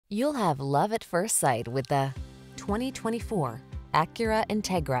You'll have love at first sight with the 2024 Acura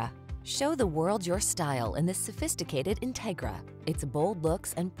Integra. Show the world your style in this sophisticated Integra. Its bold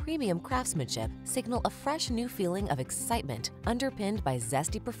looks and premium craftsmanship signal a fresh new feeling of excitement underpinned by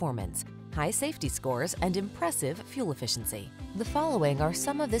zesty performance, high safety scores, and impressive fuel efficiency. The following are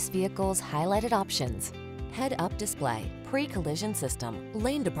some of this vehicle's highlighted options: head-up display, pre-collision system,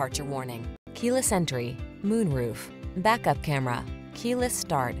 lane departure warning, keyless entry, moonroof, backup camera, keyless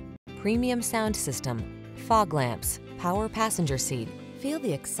start, premium sound system, fog lamps, power passenger seat. Feel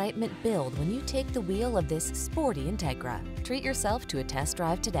the excitement build when you take the wheel of this sporty Integra. Treat yourself to a test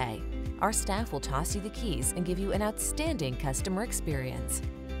drive today. Our staff will toss you the keys and give you an outstanding customer experience.